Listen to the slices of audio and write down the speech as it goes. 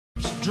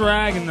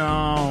dragging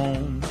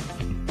on.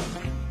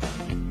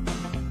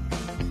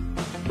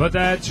 But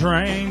that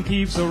train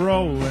keeps a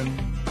rolling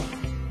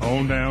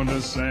on down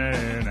to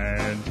San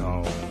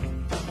Antone.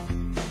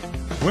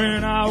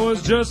 When I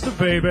was just a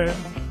baby,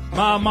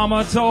 my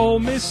mama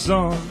told me,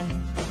 son,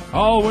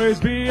 always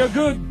be a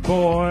good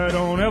boy,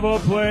 don't ever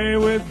play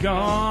with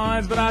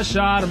guns. But I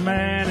shot a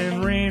man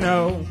in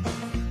Reno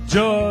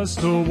just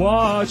to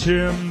watch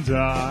him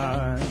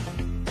die.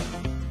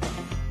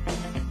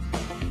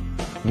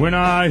 When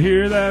I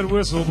hear that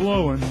whistle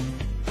blowing,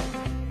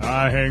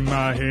 I hang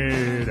my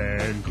head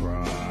and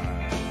cry.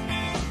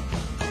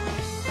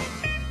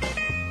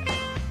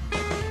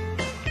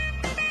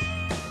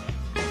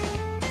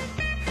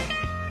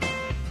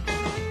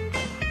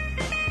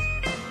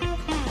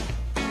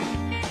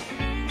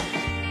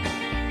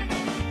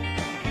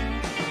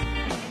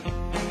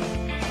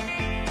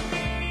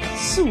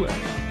 Sweat.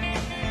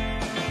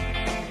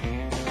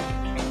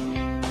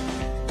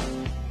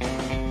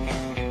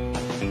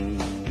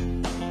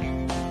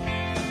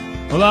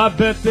 Well, I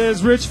bet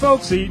there's rich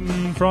folks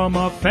eating from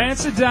a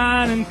fancy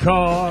dining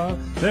car.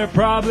 They're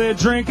probably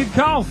drinking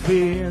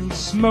coffee and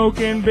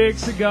smoking big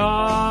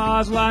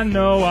cigars. Well, I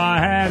know I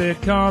had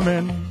it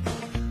coming.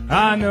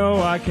 I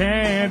know I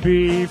can't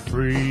be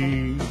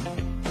free.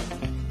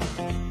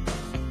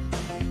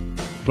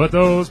 But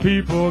those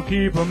people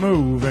keep a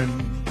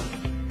moving,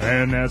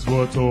 and that's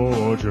what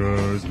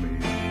tortures me.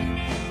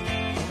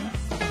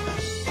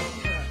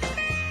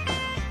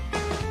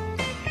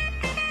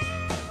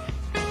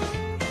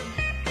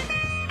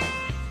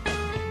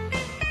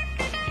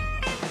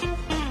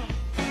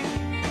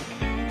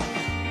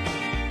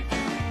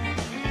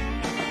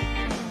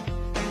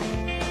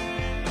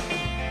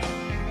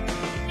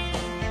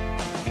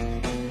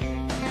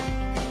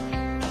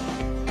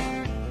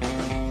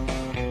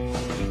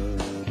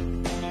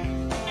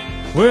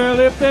 Well,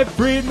 if they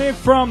freed me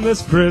from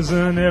this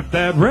prison, if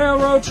that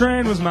railroad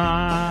train was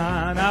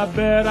mine, I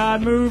bet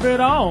I'd move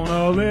it on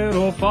a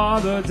little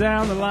farther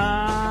down the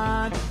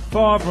line.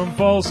 Far from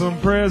Folsom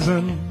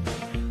Prison,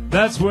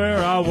 that's where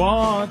I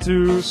want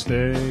to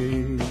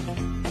stay.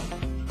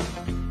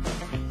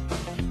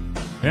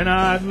 And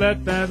I'd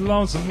let that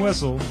lonesome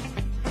whistle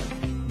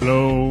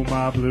blow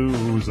my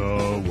blues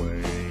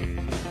away.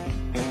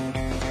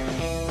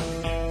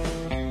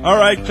 All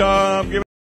right, Tom.